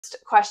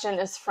Question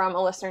is from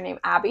a listener named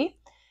Abby,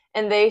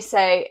 and they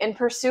say, in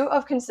pursuit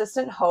of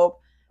consistent hope,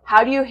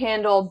 how do you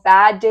handle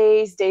bad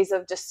days, days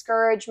of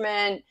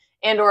discouragement,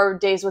 and or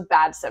days with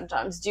bad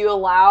symptoms? Do you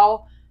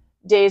allow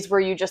days where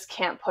you just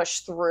can't push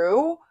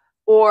through,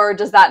 or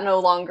does that no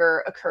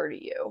longer occur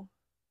to you?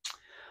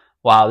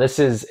 Wow, this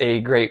is a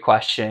great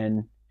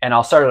question. And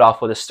I'll start it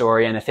off with a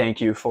story and a thank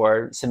you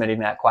for submitting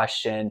that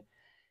question.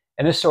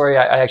 And this story,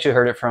 I actually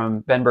heard it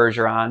from Ben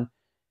Bergeron,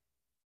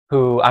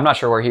 who I'm not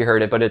sure where he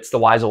heard it, but it's the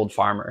wise old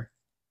farmer.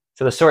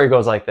 So the story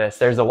goes like this.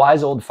 There's a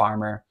wise old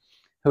farmer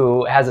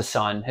who has a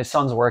son. His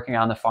son's working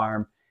on the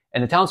farm,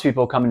 and the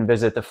townspeople come and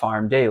visit the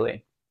farm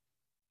daily.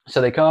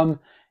 So they come,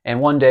 and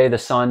one day the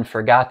son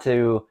forgot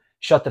to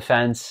shut the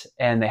fence,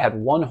 and they had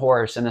one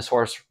horse, and this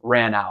horse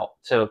ran out.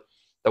 So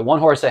the one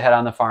horse they had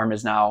on the farm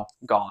is now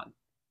gone.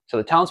 So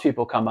the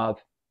townspeople come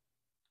up.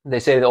 They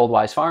say to the old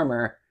wise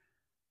farmer,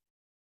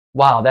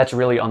 wow, that's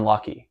really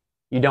unlucky.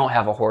 You don't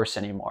have a horse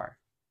anymore.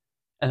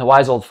 And the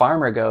wise old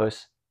farmer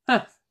goes,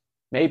 huh,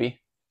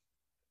 maybe.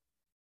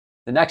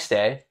 The next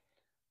day,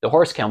 the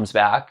horse comes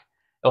back.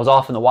 It was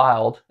off in the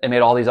wild. It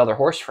made all these other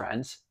horse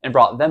friends and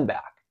brought them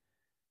back.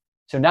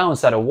 So now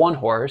instead of one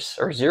horse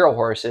or 0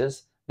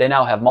 horses, they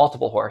now have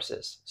multiple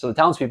horses. So the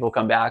townspeople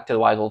come back to the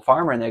wise old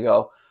farmer and they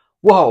go,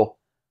 whoa,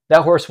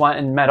 that horse went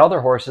and met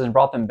other horses and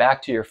brought them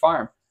back to your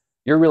farm.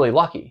 You're really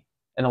lucky.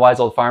 And the wise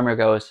old farmer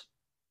goes,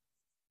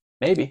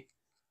 maybe.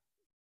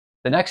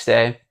 The next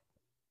day,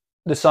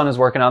 the son is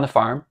working on the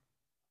farm.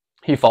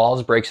 He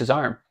falls, breaks his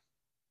arm.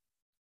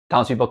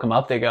 Townspeople come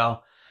up, they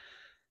go,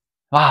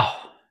 wow,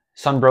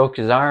 son broke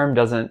his arm,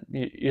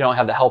 you don't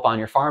have the help on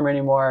your farm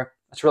anymore.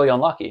 That's really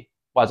unlucky.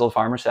 Wise old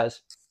farmer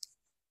says,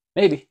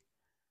 maybe.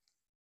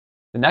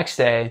 The next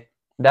day,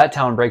 that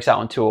town breaks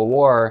out into a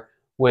war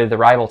with the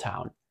rival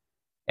town.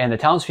 And the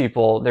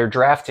townspeople, they're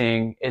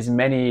drafting as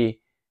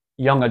many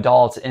young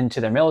adults into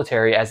their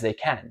military as they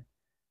can.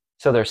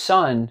 So their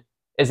son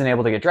isn't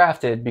able to get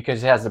drafted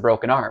because he has the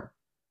broken arm.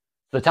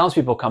 The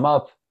townspeople come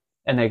up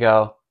and they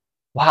go,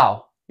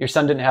 wow, your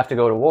son didn't have to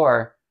go to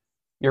war.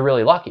 You're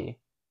really lucky.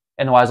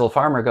 And the wise old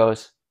farmer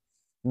goes,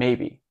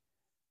 maybe.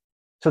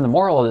 So the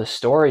moral of this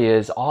story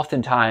is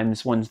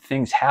oftentimes when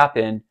things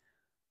happen,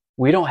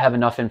 we don't have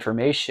enough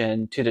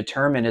information to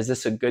determine, is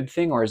this a good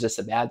thing or is this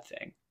a bad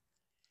thing?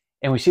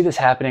 And we see this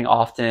happening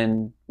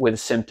often with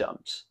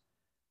symptoms.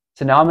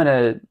 So now I'm going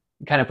to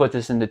kind of put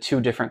this into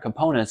 2 different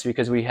components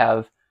because we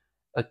have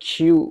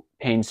acute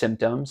pain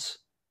symptoms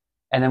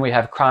and then we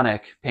have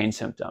chronic pain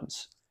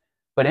symptoms.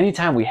 But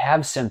anytime we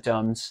have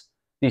symptoms,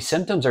 these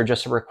symptoms are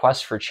just a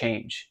request for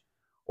change.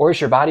 Or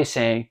is your body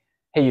saying,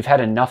 hey, you've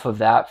had enough of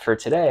that for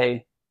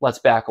today, let's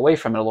back away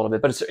from it a little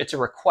bit. But it's a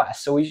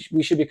request, so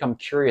we should become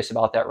curious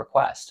about that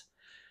request.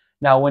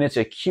 Now, when it's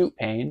acute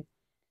pain,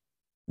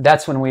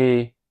 that's when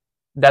we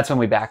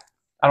back,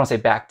 I don't say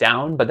back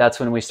down, but that's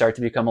when we start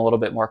to become a little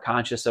bit more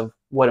conscious of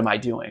what am I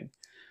doing?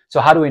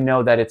 So how do we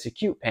know that it's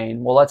acute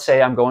pain? Well, let's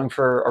say I'm going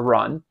for a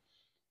run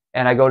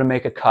and I go to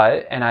make a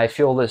cut and I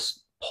feel this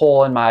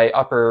pull in my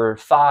upper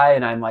thigh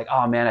and I'm like,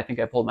 oh man, I think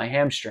I pulled my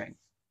hamstring.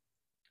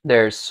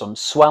 There's some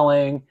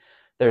swelling,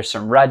 there's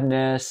some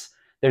redness,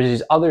 there's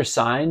these other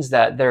signs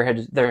that there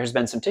has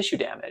been some tissue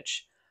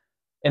damage.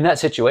 In that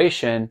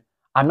situation,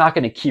 I'm not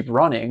going to keep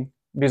running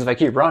because if I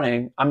keep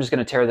running, I'm just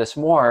going to tear this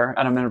more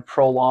and I'm going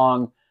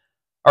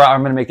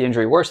to make the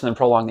injury worse and then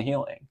prolong the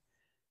healing.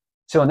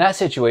 So in that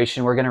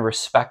situation, we're going to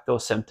respect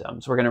those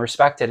symptoms. We're going to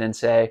respect it and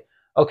say,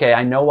 okay,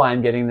 I know why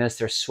I'm getting this.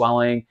 There's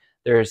swelling,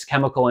 there's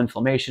chemical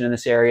inflammation in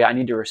this area. I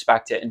need to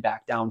respect it and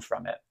back down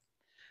from it.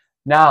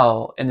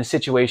 Now, in the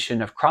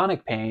situation of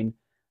chronic pain,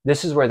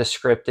 this is where the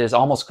script is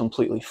almost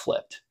completely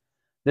flipped.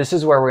 This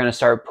is where we're going to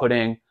start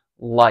putting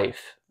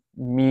life,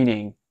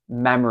 meaning,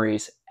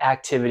 memories,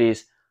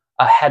 activities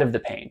ahead of the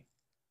pain.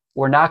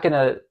 We're not going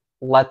to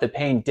let the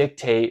pain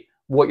dictate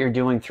what you're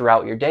doing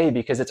throughout your day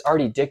because it's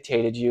already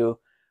dictated you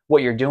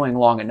what you're doing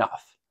long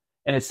enough.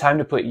 And it's time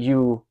to put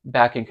you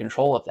back in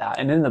control of that.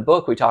 And in the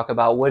book, we talk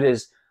about what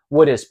is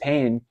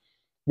pain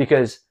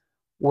because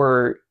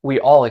we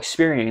all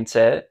experience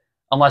it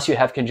unless you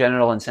have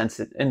congenital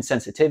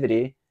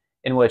insensitivity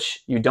in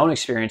which you don't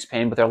experience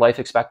pain, but their life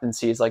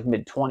expectancy is like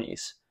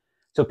mid-20s.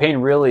 So pain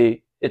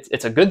really,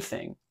 it's a good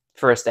thing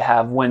for us to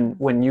have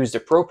when used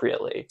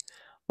appropriately.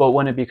 But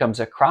when it becomes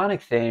a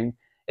chronic thing,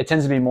 it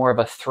tends to be more of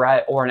a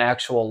threat or an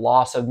actual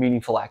loss of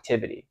meaningful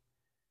activity.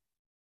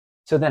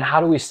 So then how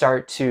do we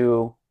start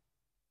to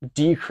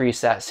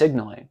decrease that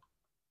signaling?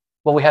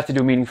 Well, we have to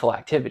do meaningful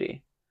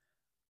activity.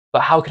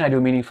 But how can I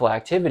do meaningful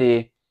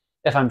activity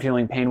if I'm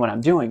feeling pain when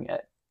I'm doing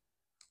it?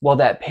 Well,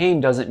 that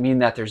pain doesn't mean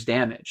that there's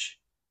damage.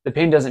 The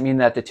pain doesn't mean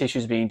that the tissue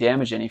is being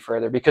damaged any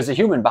further because the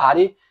human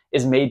body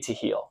is made to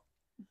heal.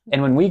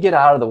 And when we get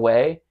out of the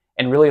way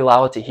and really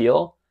allow it to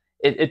heal,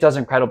 it does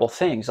incredible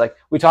things. Like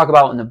we talk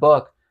about in the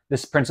book,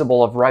 this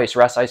principle of RICE,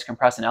 rest, ice,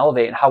 compress, and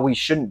elevate, and how we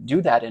shouldn't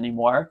do that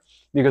anymore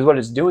because what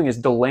it's doing is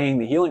delaying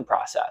the healing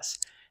process.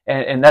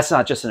 And that's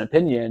not just an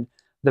opinion.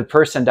 The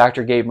person,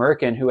 Dr. Gabe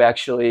Merkin, who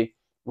actually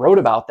wrote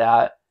about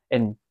that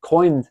and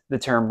coined the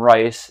term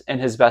RICE in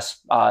his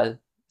best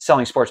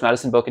best-selling sports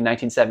medicine book in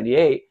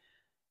 1978.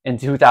 In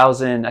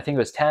 2000, I think it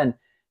was 10,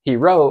 he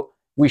wrote,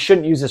 we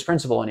shouldn't use this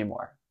principle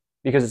anymore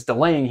because it's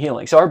delaying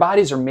healing. So our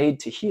bodies are made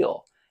to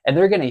heal, and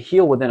they're going to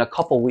heal within a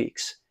couple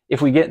weeks.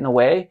 If we get in the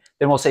way,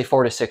 then we'll say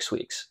 4 to 6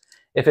 weeks.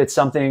 If it's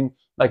something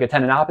like a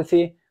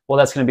tendinopathy, well,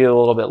 that's going to be a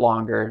little bit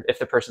longer if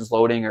the person's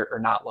loading or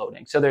not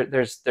loading. So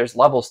there's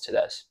levels to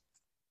this.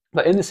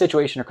 But in the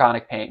situation of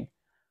chronic pain,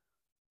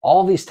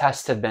 all these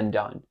tests have been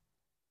done.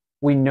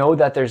 We know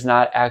that there's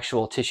not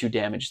actual tissue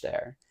damage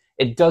there.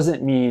 It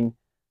doesn't mean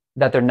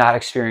that they're not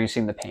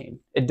experiencing the pain.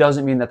 It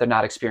doesn't mean that they're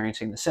not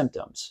experiencing the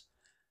symptoms.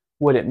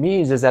 What it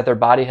means is that their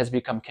body has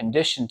become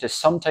conditioned to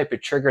some type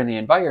of trigger in the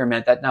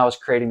environment that now is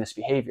creating this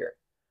behavior.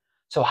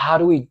 So how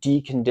do we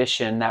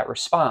decondition that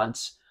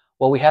response?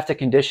 Well, we have to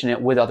condition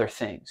it with other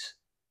things.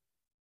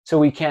 So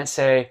we can't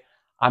say,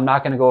 I'm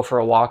not going to go for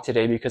a walk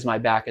today because my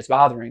back is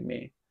bothering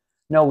me.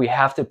 No, we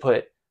have to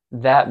put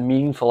that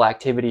meaningful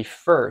activity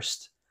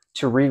first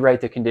to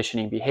rewrite the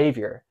conditioning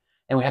behavior.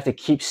 And we have to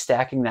keep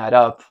stacking that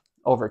up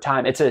over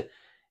time. It's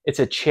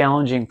a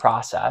challenging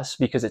process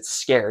because it's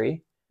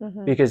scary,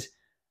 because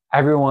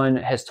everyone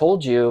has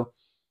told you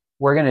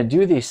we're going to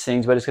do these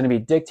things, but it's going to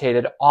be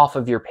dictated off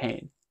of your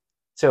pain.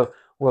 So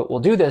we'll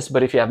do this,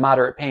 but if you have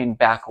moderate pain,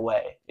 back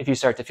away. If you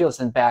start to feel this,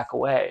 then back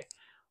away.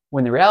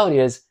 When the reality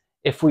is,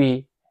 if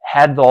we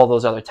had all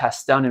those other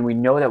tests done and we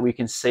know that we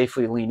can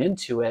safely lean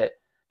into it,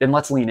 then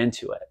let's lean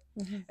into it.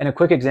 And a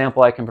quick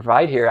example I can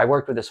provide here, I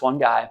worked with this one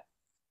guy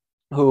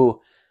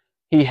who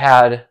he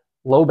had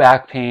low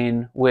back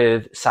pain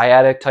with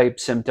sciatic type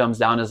symptoms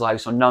down his leg.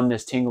 So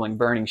numbness, tingling,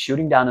 burning,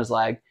 shooting down his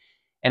leg.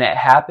 And it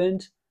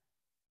happened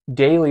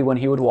daily when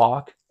he would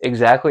walk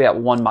exactly at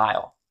 1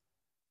 mile.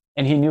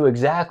 And he knew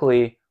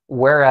exactly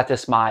where at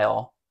this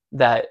mile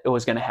that it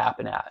was going to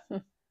happen at.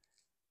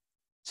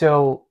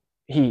 So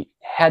he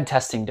had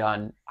testing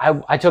done.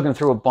 I took him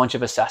through a bunch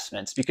of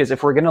assessments because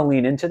if we're going to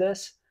lean into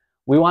this,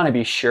 we want to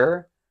be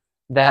sure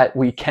that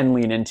we can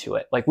lean into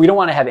it. Like, we don't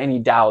want to have any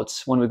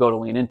doubts when we go to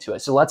lean into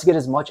it. So let's get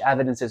as much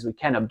evidence as we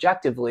can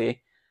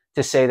objectively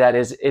to say that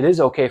it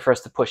is okay for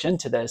us to push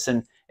into this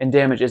and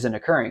damage isn't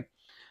occurring.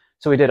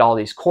 So we did all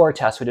these core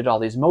tests. We did all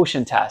these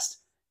motion tests.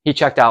 He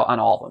checked out on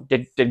all of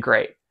them, did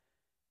great.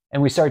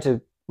 And we start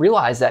to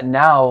realize that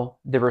now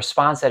the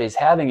response that he's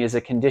having is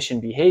a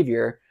conditioned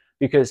behavior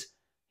because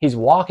he's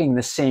walking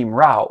the same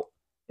route.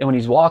 And when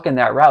he's walking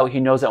that route, he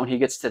knows that when he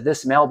gets to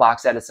this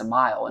mailbox that it's a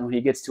mile. And when he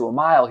gets to a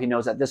mile, he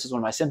knows that this is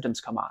when my symptoms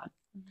come on.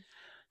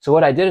 So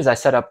what I did is I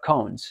set up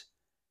cones.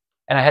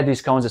 And I had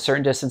these cones a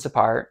certain distance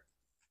apart.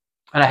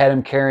 And I had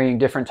him carrying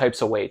different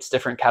types of weights,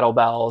 different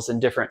kettlebells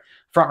and different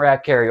front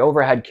rack carry,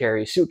 overhead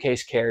carry,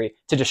 suitcase carry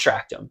to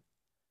distract him.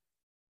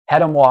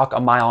 Had him walk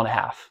 1.5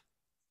 miles.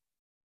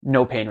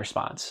 No pain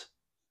response.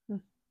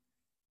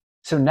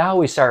 So now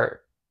we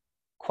start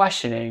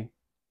questioning,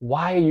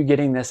 why are you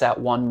getting this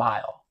at 1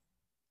 mile?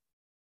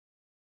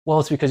 Well,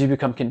 it's because you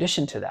become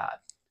conditioned to that.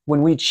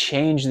 When we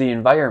change the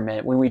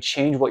environment, when we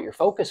change what your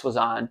focus was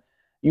on,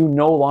 you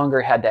no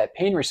longer had that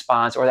pain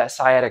response or that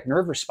sciatic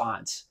nerve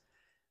response.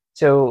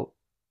 So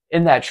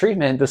in that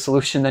treatment, the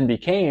solution then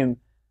became,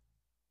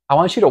 I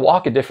want you to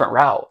walk a different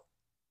route,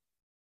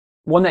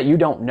 one that you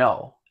don't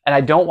know. And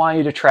I don't want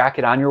you to track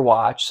it on your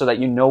watch so that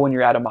you know when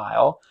you're at 1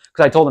 mile.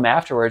 Because I told him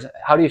afterwards,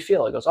 how do you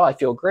feel? He goes, oh, I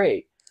feel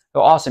great. I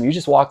go, awesome. You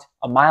just walked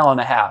 1.5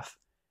 miles,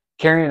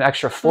 carrying an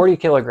extra 40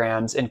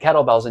 kilograms in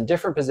kettlebells in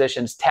different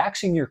positions,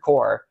 taxing your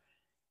core,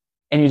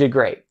 and you did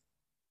great.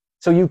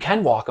 So you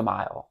can walk 1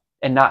 mile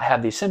and not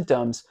have these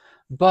symptoms,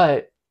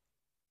 but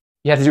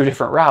you have to do a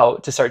different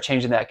route to start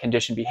changing that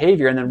conditioned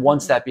behavior. And then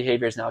once that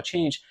behavior is now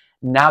changed,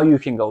 now you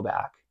can go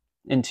back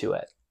into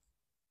it.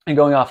 And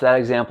going off that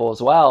example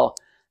as well,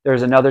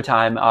 there's another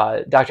time,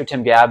 Dr.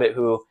 Tim Gabbett,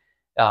 who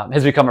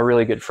has become a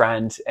really good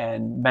friend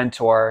and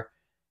mentor,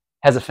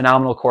 has a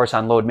phenomenal course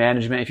on load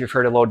management. If you've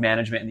heard of load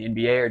management in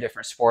the NBA or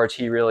different sports,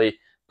 he really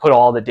put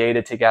all the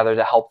data together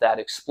to help that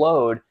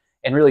explode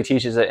and really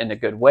teaches it in a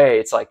good way.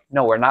 It's like,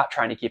 no, we're not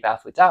trying to keep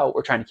athletes out.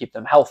 We're trying to keep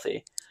them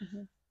healthy.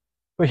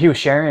 But he was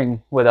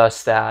sharing with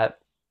us that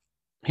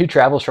he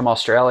travels from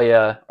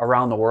Australia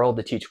around the world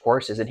to teach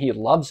courses and he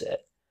loves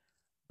it.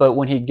 But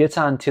when he gets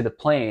onto the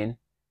plane,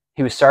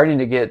 he was starting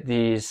to get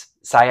these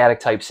sciatic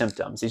type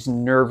symptoms, these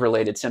nerve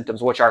related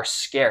symptoms, which are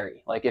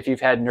scary. Like if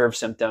you've had nerve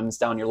symptoms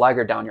down your leg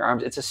or down your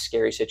arms, it's a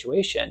scary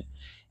situation.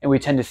 And we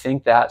tend to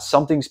think that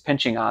something's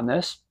pinching on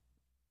this,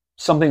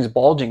 something's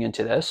bulging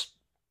into this,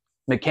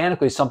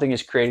 mechanically something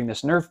is creating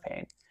this nerve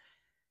pain.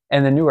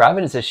 And the newer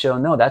evidence has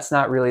shown, no, that's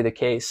not really the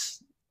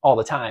case all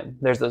the time.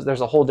 There's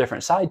a whole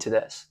different side to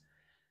this.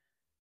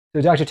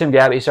 So Dr. Tim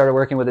Gabbett, he started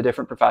working with a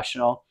different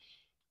professional,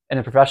 and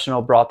the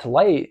professional brought to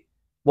light,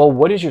 well,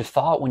 what is your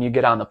thought when you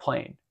get on the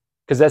plane?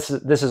 Because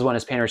this is when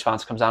his pain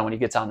response comes on when he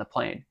gets on the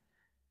plane.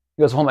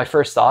 He goes, well, my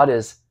first thought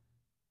is,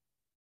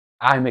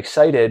 I'm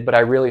excited, but I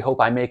really hope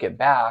I make it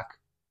back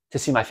to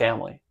see my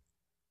family.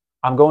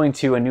 I'm going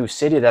to a new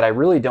city that I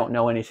really don't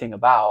know anything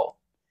about,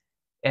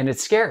 and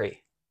it's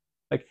scary.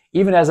 Like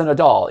even as an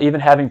adult, even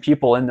having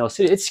people in those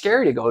cities, it's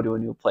scary to go to a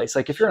new place.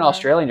 Like if you're in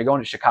Australia and you're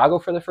going to Chicago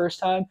for the first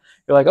time,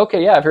 you're like,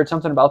 okay, yeah, I've heard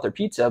something about their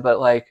pizza, but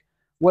like,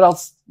 what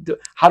else?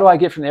 How do I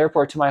get from the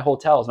airport to my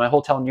hotel? Is my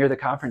hotel near the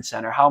conference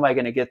center? How am I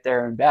going to get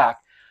there and back?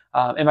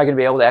 Am I going to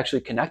be able to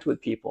actually connect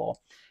with people?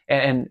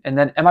 And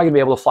then am I going to be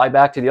able to fly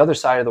back to the other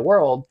side of the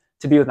world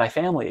to be with my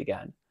family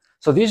again?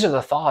 So these are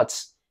the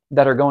thoughts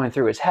that are going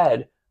through his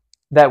head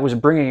that was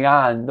bringing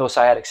on those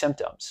sciatic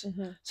symptoms.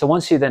 So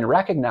once he then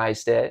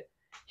recognized it,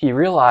 he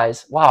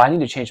realized, wow, I need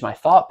to change my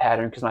thought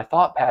pattern because my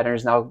thought pattern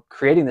is now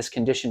creating this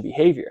conditioned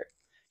behavior.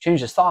 Change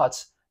his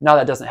thoughts. Now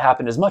that doesn't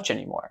happen as much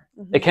anymore.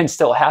 It can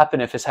still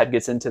happen if his head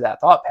gets into that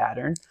thought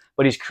pattern,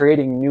 but he's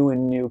creating new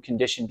and new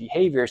conditioned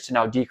behaviors to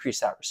now decrease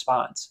that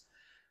response.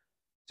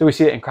 So we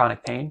see it in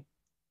chronic pain.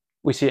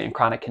 We see it in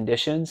chronic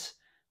conditions.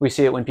 We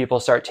see it when people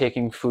start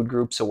taking food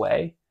groups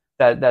away,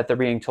 that they're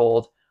being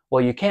told,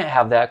 well, you can't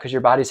have that because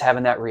your body's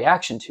having that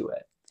reaction to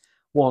it.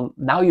 Well,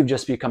 now you've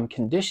just become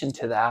conditioned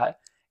to that.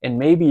 And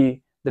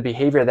maybe the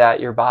behavior that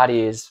your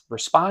body is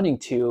responding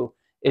to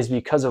is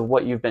because of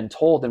what you've been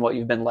told and what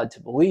you've been led to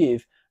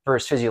believe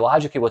versus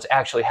physiologically what's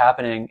actually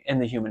happening in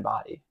the human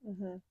body.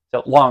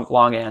 So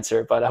long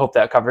answer, but I hope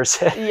that covers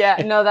it. Yeah,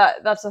 no,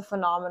 that's a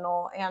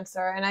phenomenal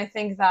answer. And I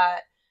think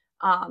that,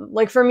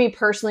 like for me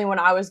personally, when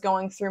I was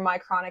going through my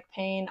chronic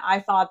pain, I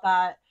thought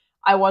that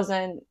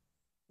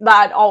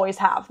I'd always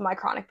have my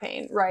chronic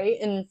pain, right?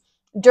 And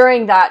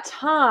during that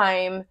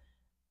time,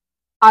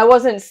 I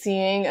wasn't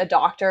seeing a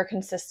doctor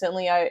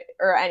consistently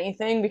or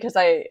anything because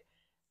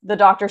the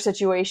doctor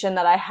situation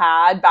that I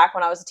had back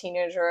when I was a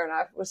teenager and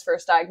I was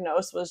first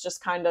diagnosed was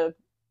just kind of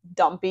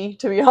dumpy,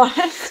 to be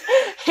honest.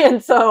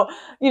 And so,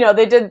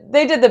 they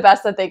did the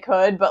best that they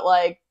could, but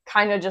like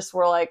kind of just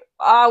were like,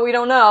 we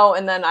don't know.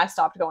 And then I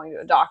stopped going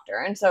to a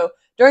doctor. And so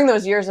during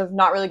those years of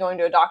not really going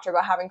to a doctor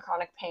but having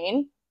chronic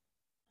pain,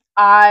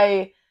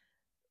 I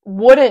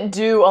wouldn't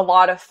do a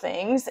lot of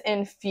things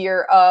in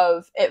fear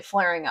of it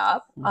flaring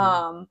up.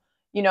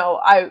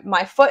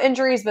 My foot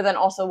injuries, but then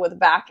also with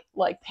back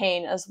like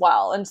pain as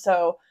well. And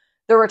so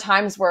there were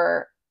times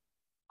where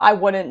I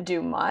wouldn't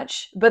do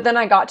much, but then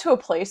I got to a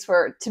place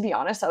where, to be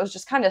honest, I was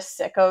just kind of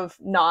sick of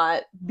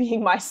not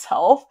being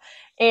myself.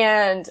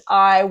 And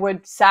I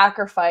would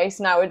sacrifice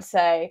and I would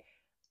say,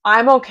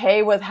 I'm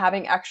okay with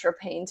having extra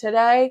pain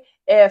today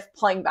if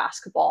playing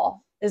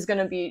basketball is going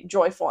to be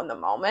joyful in the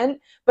moment.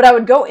 But I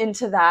would go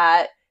into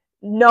that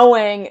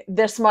knowing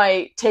this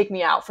might take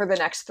me out for the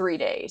next 3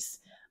 days.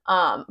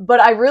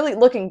 But I really,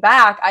 looking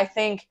back, I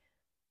think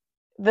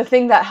the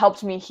thing that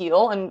helped me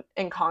heal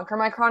and conquer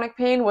my chronic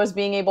pain was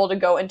being able to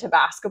go into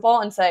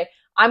basketball and say,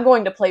 I'm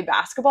going to play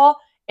basketball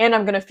and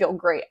I'm going to feel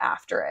great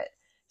after it.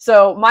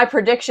 So my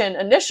prediction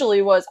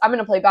initially was I'm going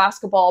to play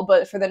basketball,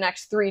 but for the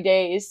next 3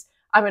 days,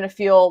 I'm going to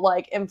feel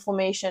like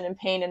inflammation and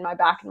pain in my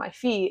back and my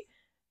feet.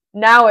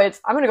 Now it's,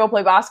 I'm going to go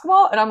play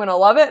basketball and I'm going to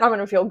love it and I'm going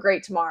to feel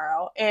great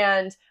tomorrow.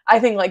 And I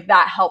think like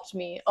that helped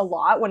me a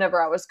lot whenever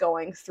I was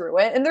going through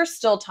it. And there's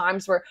still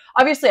times where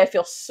obviously I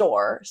feel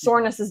sore.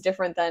 Soreness is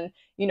different than,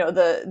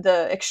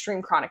 the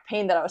extreme chronic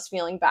pain that I was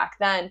feeling back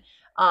then.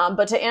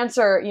 But to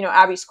answer,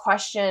 Abby's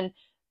question,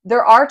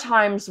 there are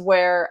times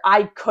where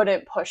I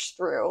couldn't push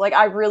through. Like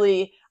I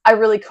really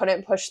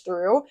couldn't push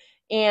through.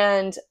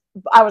 And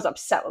I was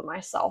upset with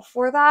myself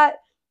for that.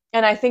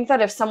 And I think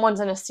that if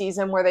someone's in a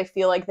season where they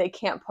feel like they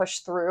can't push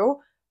through,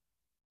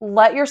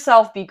 let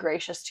yourself be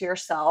gracious to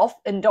yourself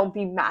and don't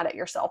be mad at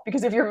yourself.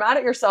 Because if you're mad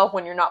at yourself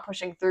when you're not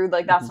pushing through,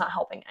 like that's not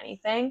helping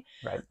anything.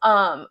 Right.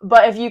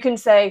 But if you can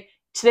say,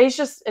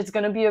 it's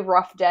going to be a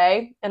rough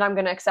day and I'm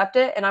going to accept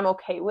it and I'm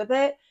okay with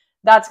it,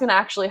 that's going to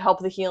actually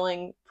help the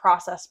healing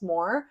process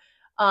more.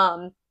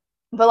 But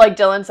like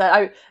Dylan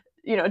said,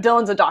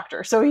 Dylan's a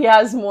doctor, so he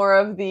has more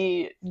of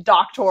the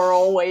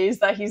doctoral ways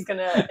that he's going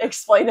to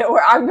explain it,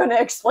 where I'm going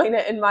to explain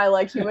it in my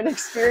like human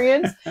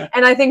experience.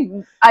 And I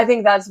think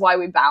that's why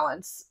we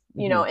balance,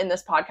 in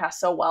this podcast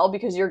so well,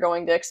 because you're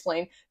going to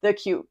explain the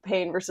acute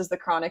pain versus the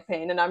chronic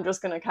pain. And I'm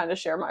just going to kind of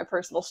share my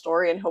personal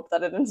story and hope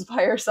that it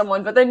inspires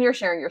someone, but then you're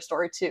sharing your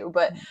story too.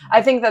 But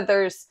I think that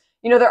there's,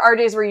 there are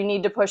days where you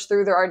need to push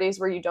through. There are days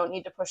where you don't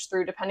need to push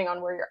through depending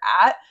on where you're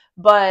at.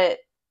 But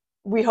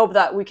we hope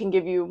that we can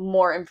give you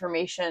more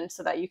information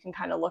so that you can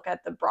kind of look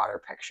at the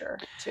broader picture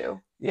too.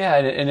 Yeah.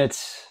 And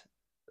it's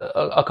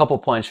a couple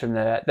points from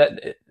that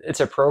it's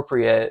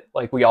appropriate.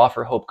 Like we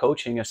offer hope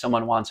coaching. If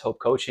someone wants hope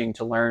coaching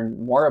to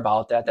learn more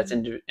about that, that's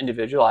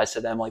individualized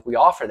to them. Like we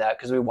offer that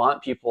because we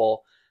want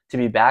people to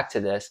be back to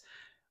this.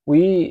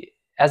 We,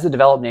 as the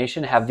developed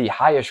nation, have the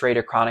highest rate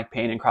of chronic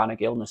pain and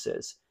chronic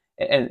illnesses.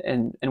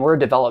 And we're a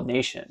developed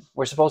nation.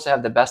 We're supposed to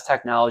have the best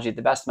technology,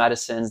 the best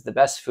medicines, the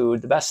best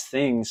food, the best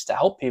things to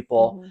help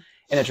people.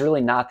 And it's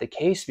really not the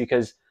case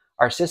because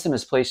our system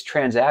has placed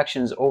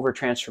transactions over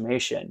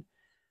transformation.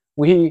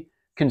 We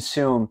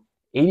consume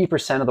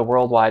 80% of the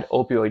worldwide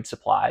opioid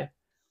supply.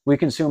 We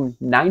consume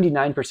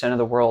 99% of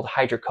the world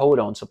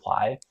hydrocodone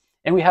supply.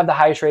 And we have the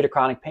highest rate of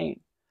chronic pain.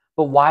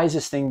 But why is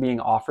this thing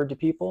being offered to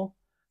people?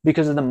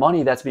 Because of the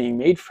money that's being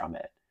made from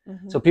it.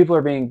 So people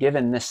are being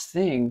given this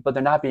thing, but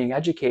they're not being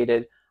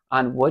educated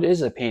on what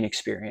is a pain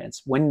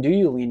experience. When do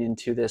you lean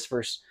into this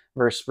versus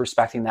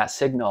respecting that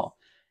signal?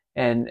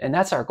 And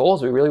that's our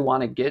goals. We really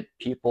want to get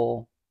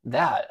people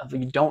that.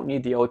 You don't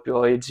need the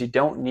opioids. You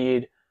don't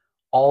need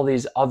all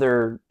these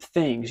other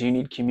things. You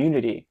need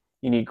community.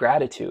 You need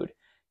gratitude.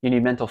 You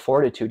need mental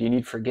fortitude. You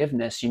need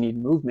forgiveness. You need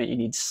movement. You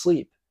need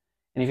sleep.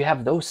 And if you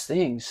have those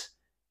things,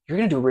 you're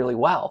going to do really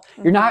well.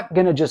 Mm-hmm. You're not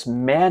going to just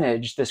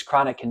manage this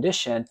chronic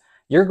condition.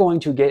 You're going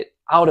to get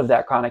out of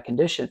that chronic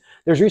condition.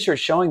 There's research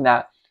showing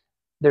that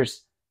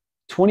there's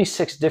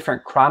 26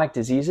 different chronic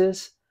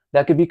diseases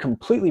that could be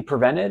completely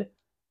prevented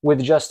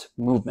with just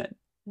movement.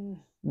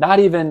 Not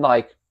even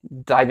like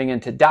diving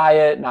into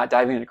diet, not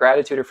diving into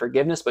gratitude or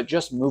forgiveness, but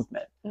just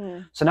movement.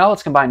 So now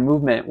let's combine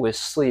movement with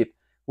sleep,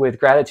 with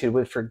gratitude,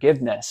 with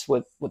forgiveness,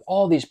 with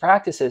all these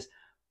practices.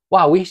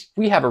 Wow,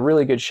 we have a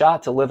really good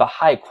shot to live a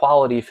high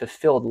quality,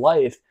 fulfilled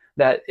life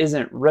that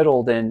isn't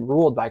riddled and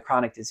ruled by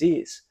chronic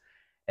disease.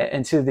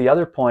 And to the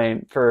other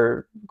point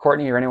for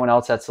Courtney or anyone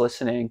else that's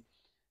listening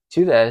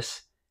to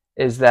this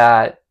is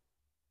that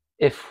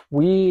if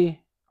we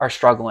are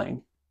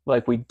struggling,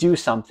 like we do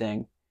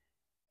something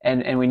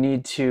and we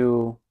need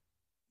to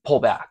pull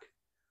back,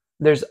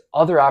 there's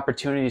other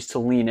opportunities to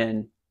lean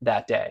in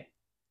that day.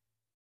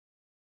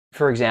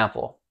 For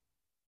example,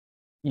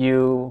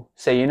 you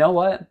say, you know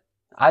what?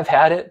 I've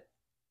had it.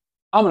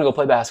 I'm going to go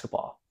play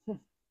basketball.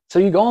 So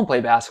you go and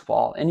play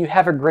basketball and you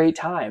have a great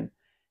time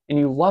and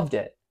you loved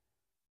it.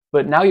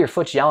 But now your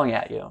foot's yelling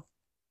at you.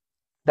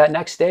 That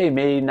next day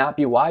may not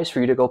be wise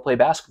for you to go play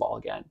basketball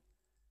again.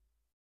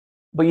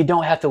 But you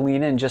don't have to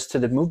lean in just to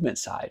the movement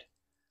side.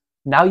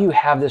 Now you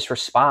have this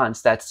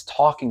response that's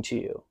talking to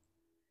you.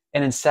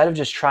 And instead of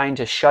just trying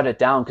to shut it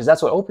down, because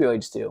that's what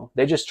opioids do.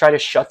 They just try to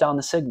shut down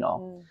the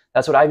signal.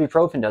 That's what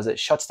ibuprofen does. It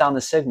shuts down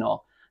the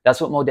signal.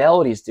 That's what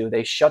modalities do.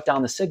 They shut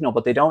down the signal,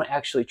 but they don't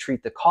actually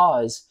treat the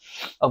cause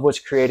of what's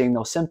creating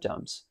those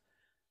symptoms.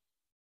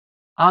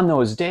 On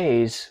those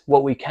days,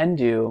 what we can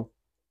do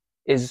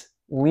is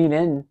lean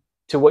in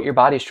to what your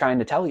body's trying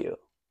to tell you.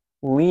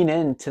 Lean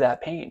into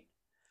that pain.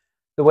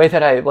 The way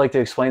that I like to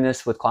explain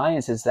this with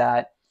clients is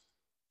that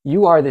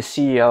you are the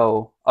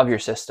CEO of your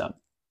system.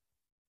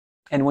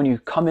 And when you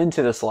come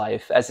into this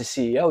life as a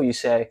CEO, you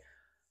say,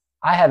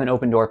 I have an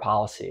open door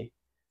policy.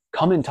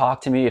 Come and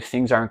talk to me if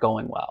things aren't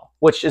going well,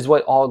 which is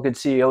what all good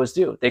CEOs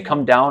do. They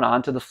come down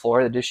onto the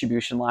floor, the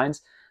distribution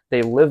lines.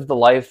 They live the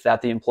life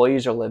that the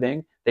employees are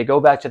living. They go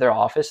back to their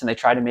office and they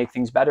try to make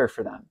things better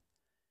for them.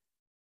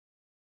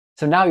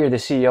 So now you're the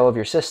CEO of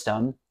your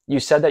system. You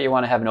said that you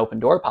want to have an open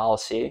door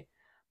policy,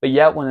 but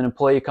yet when an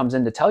employee comes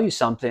in to tell you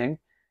something,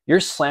 you're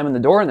slamming the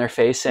door in their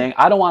face saying,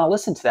 I don't want to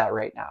listen to that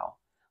right now.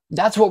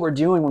 That's what we're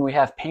doing when we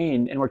have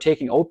pain and we're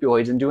taking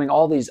opioids and doing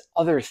all these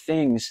other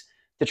things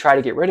to try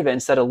to get rid of it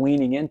instead of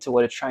leaning into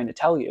what it's trying to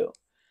tell you.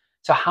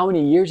 So how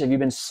many years have you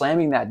been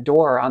slamming that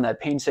door on that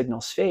pain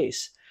signal's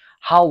face?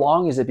 How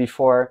long is it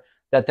before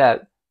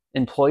that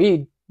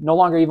employee no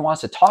longer even wants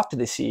to talk to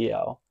the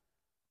CEO?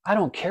 I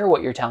don't care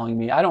what you're telling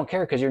me. I don't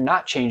care because you're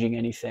not changing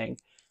anything.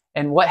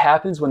 And what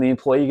happens when the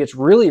employee gets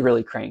really,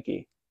 really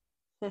cranky?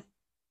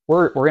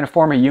 We're going to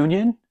form a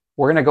union.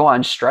 We're going to go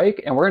on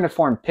strike and we're going to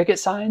form picket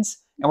signs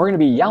and we're going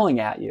to be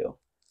yelling at you.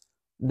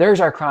 There's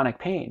our chronic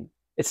pain.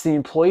 It's the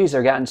employees that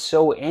are gotten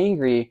so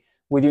angry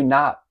with you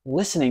not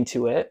listening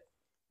to it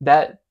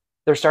that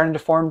they're starting to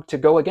form to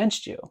go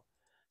against you.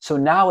 So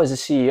now as a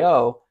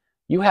CEO,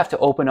 you have to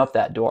open up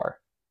that door.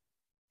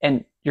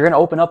 And you're going to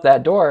open up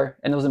that door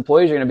and those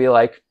employees are going to be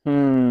like,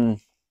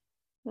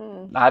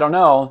 I don't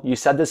know. You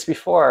said this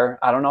before.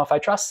 I don't know if I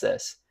trust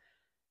this.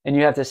 And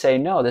you have to say,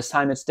 no, this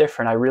time it's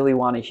different. I really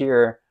want to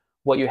hear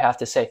what you have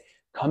to say.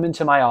 Come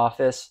into my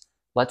office.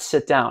 Let's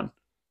sit down.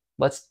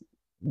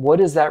 What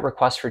is that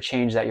request for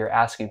change that you're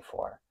asking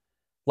for?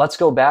 Let's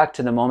go back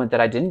to the moment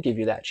that I didn't give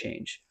you that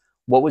change.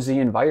 What was the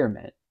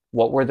environment?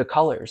 What were the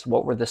colors?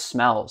 What were the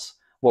smells?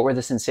 What were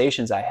the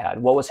sensations I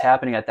had? What was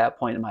happening at that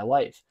point in my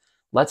life?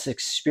 Let's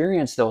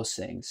experience those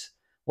things.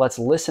 Let's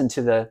listen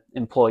to the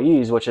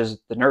employees, which is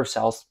the nerve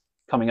cells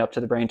coming up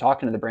to the brain,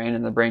 talking to the brain,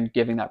 and the brain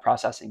giving that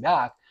processing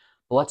back.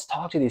 But let's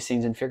talk to these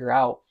things and figure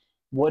out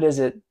what is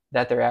it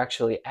that they're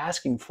actually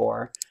asking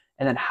for,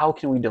 and then how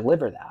can we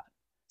deliver that?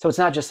 So it's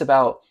not just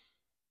about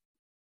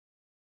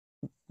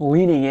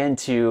leaning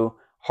into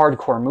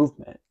hardcore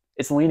movement.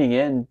 It's leaning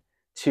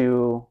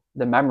into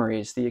the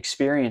memories, the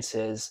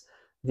experiences,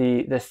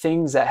 the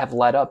things that have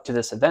led up to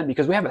this event,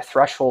 because we have a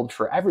threshold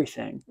for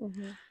everything.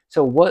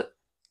 So what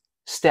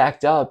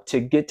stacked up to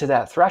get to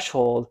that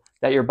threshold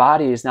that your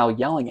body is now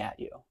yelling at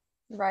you?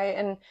 Right.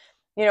 And,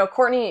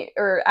 Courtney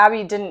or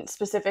Abby didn't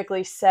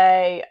specifically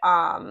say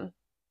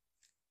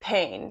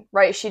pain,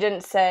 right? She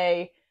didn't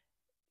say,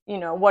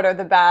 what are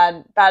the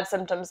bad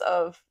symptoms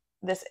of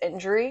this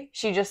injury?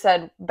 She just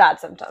said bad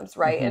symptoms,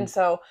 right? And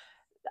so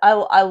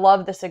I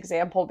love this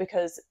example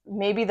because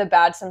maybe the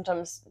bad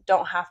symptoms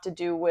don't have to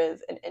do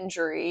with an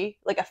injury,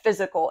 like a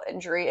physical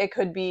injury. It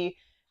could be,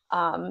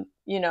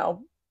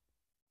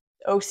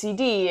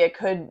 OCD,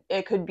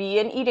 it could be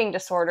an eating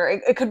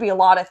disorder, it could be a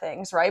lot of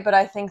things, right? But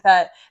I think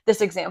that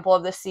this example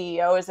of the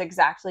CEO is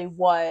exactly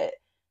what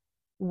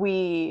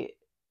we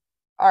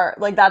are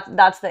like.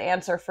 That's the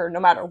answer for no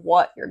matter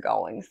what you're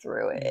going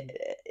through.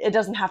 It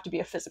doesn't have to be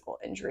a physical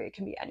injury, it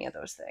can be any of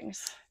those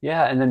things.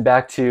 Yeah, and then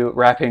back to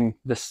wrapping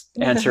this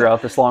answer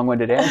up, this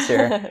long-winded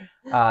answer,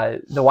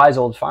 the wise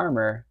old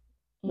farmer,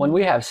 when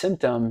we have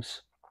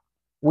symptoms,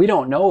 we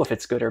don't know if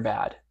it's good or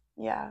bad.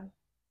 Yeah.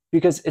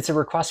 Because it's a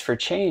request for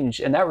change,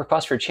 and that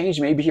request for change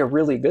may be a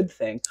really good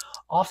thing.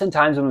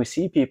 Oftentimes when we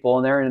see people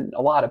and they're in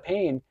a lot of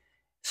pain,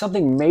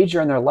 something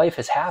major in their life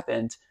has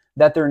happened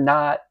that they're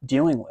not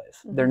dealing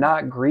with. They're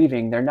not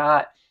grieving. They're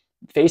not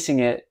facing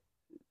it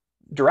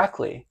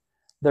directly.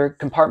 They're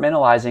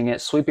compartmentalizing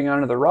it, sweeping it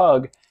under the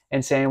rug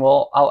and saying,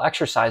 well, I'll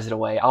exercise it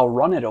away. I'll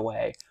run it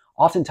away.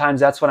 Oftentimes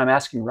that's what I'm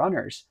asking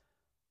runners.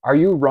 Are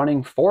you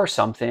running for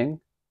something,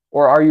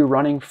 or are you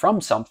running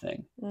from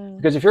something?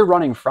 Because if you're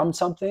running from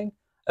something,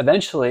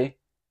 eventually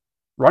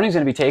running is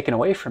going to be taken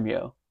away from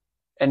you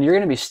and you're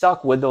going to be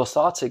stuck with those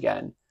thoughts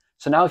again.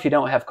 So now if you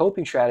don't have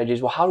coping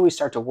strategies, well, how do we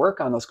start to work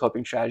on those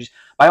coping strategies?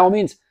 By all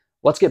means,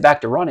 let's get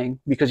back to running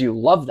because you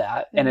love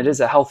that and it is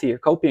a healthier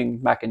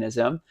coping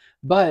mechanism,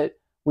 but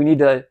we need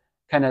to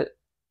kind of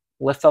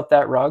lift up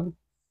that rug,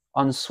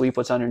 unsweep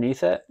what's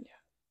underneath it,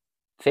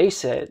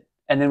 face it,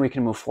 and then we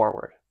can move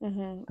forward.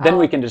 Then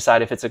we can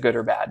decide if it's a good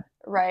or bad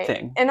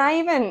thing. And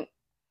I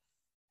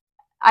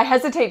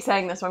hesitate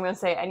saying this, but I'm going to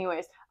say it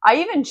anyways. I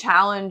even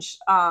challenge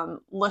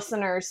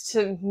listeners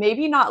to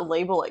maybe not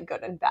label it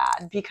good and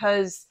bad,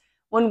 because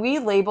when we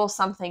label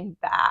something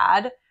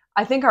bad,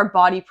 I think our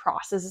body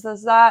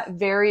processes that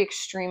very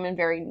extreme and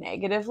very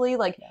negatively.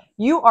 Like,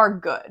 you are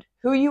good.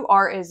 Who you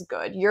are is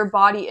good. Your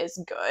body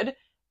is good.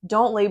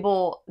 Don't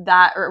label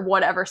that or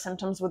whatever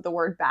symptoms with the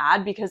word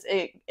bad, because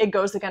it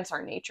goes against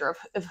our nature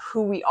of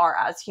who we are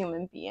as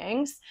human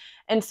beings.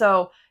 And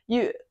so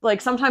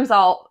sometimes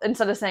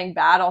instead of saying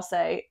bad, I'll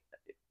say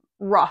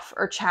rough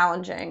or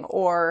challenging,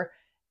 or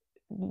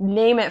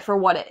name it for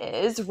what it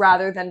is,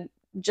 rather than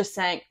just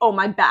saying, oh,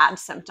 my bad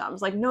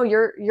symptoms. Like, no,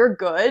 you're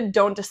good.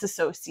 Don't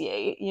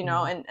disassociate,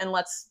 and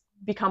let's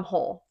become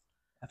whole.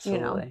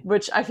 Absolutely.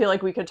 Which I feel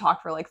like we could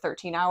talk for like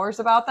 13 hours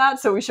about that.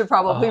 So we should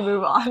probably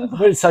move on.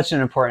 But it's such an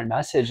important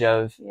message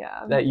of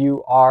that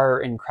you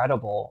are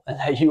incredible and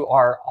that you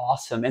are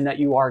awesome and that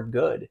you are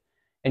good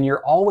and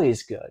you're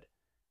always good.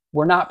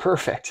 We're not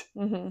perfect.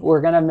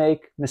 We're going to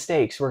make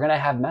mistakes. We're going to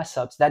have mess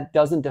ups. That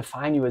doesn't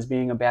define you as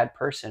being a bad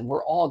person.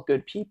 We're all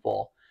good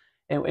people.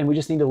 And we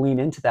just need to lean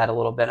into that a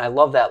little bit. And I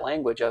love that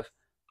language of,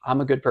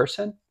 I'm a good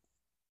person,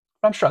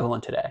 but I'm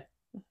struggling today.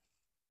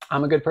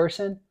 I'm a good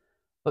person,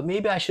 but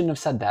maybe I shouldn't have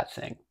said that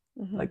thing.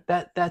 Like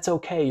that's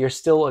okay. You're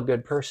still a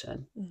good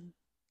person.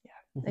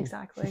 Yeah,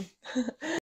 exactly.